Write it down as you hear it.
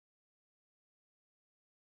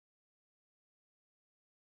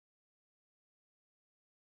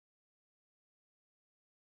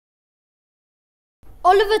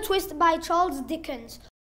Oliver Twist by Charles Dickens.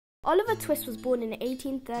 Oliver Twist was born in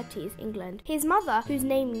 1830s England. His mother, whose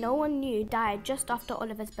name no one knew, died just after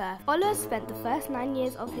Oliver's birth. Oliver spent the first 9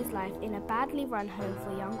 years of his life in a badly run home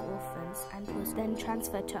for young orphans and was then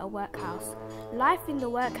transferred to a workhouse. Life in the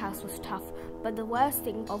workhouse was tough, but the worst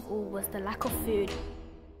thing of all was the lack of food.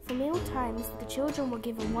 For meal times, the children were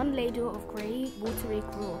given one ladle of grey, watery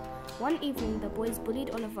gruel. One evening, the boys bullied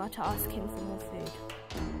Oliver to ask him for more food.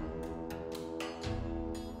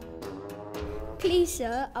 Please,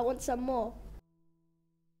 sir, I want some more.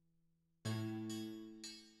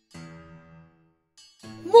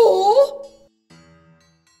 More?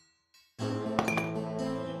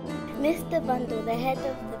 Mr. Bundle, the head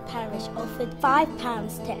of the parish, offered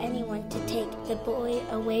 £5 to anyone to take the boy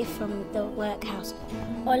away from the workhouse.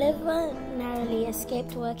 Oliver narrowly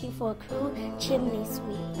escaped working for a cruel chimney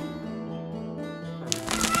sweep,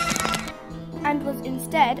 and was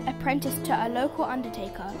instead apprenticed to a local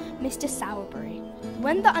undertaker, Mr. Sowerbury.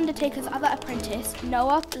 When the undertaker's other apprentice,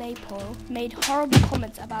 Noah Claypole, made horrible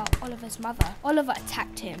comments about Oliver's mother, Oliver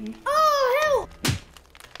attacked him. Oh, help!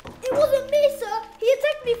 It wasn't me, sir. He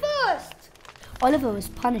attacked me first. Oliver was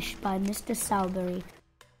punished by Mr. Sowerbury.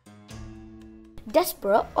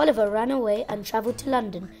 Desperate, Oliver ran away and travelled to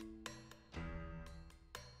London.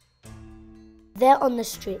 There on the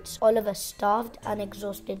streets, Oliver, starved and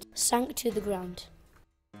exhausted, sank to the ground.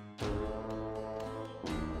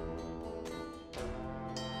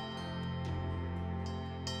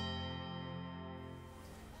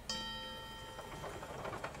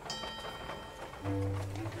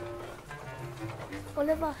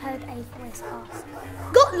 Oliver heard a voice ask,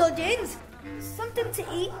 Got lodgings? Something to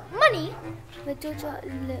eat? Money? The Dodger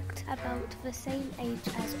looked about the same age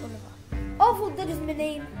as Oliver. I thought that is my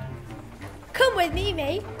name. Come with me,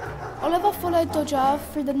 mate. Oliver followed Dodger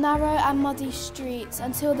through the narrow and muddy streets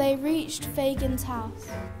until they reached Fagin's house.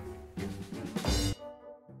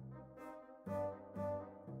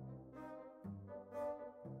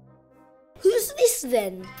 Who's this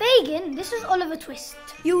then? Fagin, this is Oliver Twist.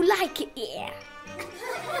 You like it, yeah?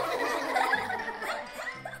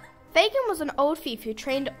 Fagin was an old thief who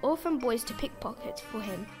trained orphan boys to pickpocket for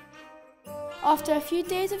him. After a few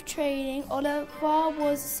days of training, Oliver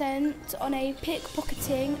was sent on a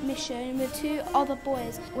pickpocketing mission with 2 other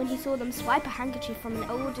boys. When he saw them swipe a handkerchief from an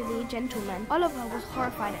elderly gentleman, Oliver was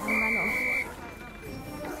horrified and ran off.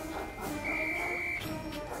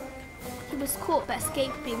 He was caught but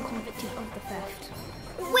escaped being convicted of the theft.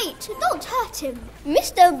 Wait, don't hurt him.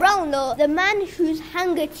 Mr. Brownlow, the man whose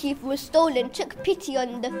handkerchief was stolen, took pity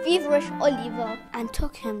on the feverish Oliver And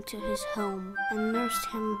took him to his home and nursed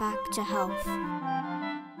him back to health.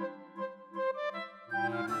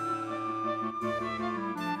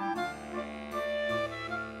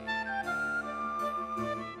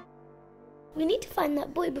 We need to find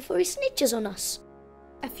that boy before he snitches on us.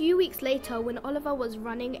 A few weeks later, when Oliver was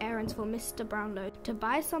running errands for Mr. Brownlow to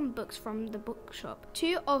buy some books from the bookshop,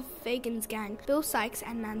 2 of Fagin's gang, Bill Sykes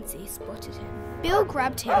and Nancy, spotted him. Bill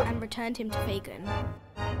grabbed him and returned him to Fagin.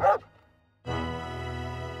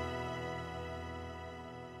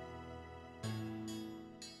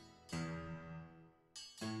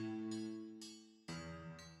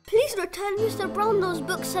 Please return Mr. Brownlow's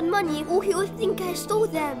books and money, or he will think I stole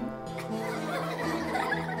them.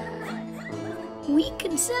 We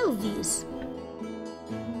can sell these.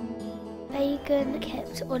 Fagin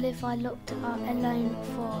kept Oliver locked up alone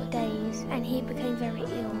for days and he became very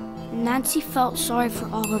ill. Nancy felt sorry for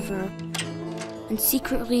Oliver and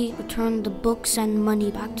secretly returned the books and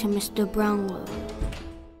money back to Mr. Brownlow.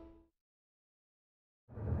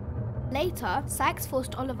 Later, Sykes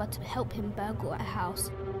forced Oliver to help him burgle a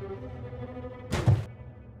house,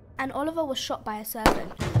 and Oliver was shot by a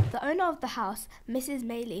servant. The owner of the house, Mrs.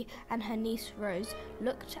 Maylie, and her niece Rose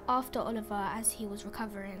looked after Oliver as he was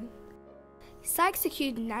recovering. Sykes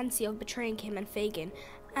accused Nancy of betraying him and Fagin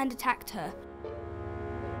and attacked her.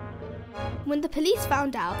 When the police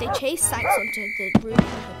found out, they chased Sykes onto the roof of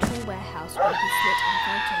a tall warehouse where he slipped and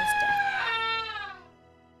fell to his death.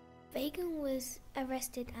 Fagin was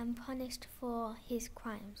arrested and punished for his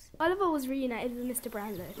crimes. Oliver was reunited with Mr.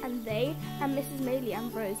 Brownlow, and they and Mrs. Maylie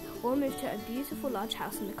and Rose all moved to a beautiful large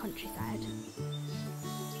house in the countryside.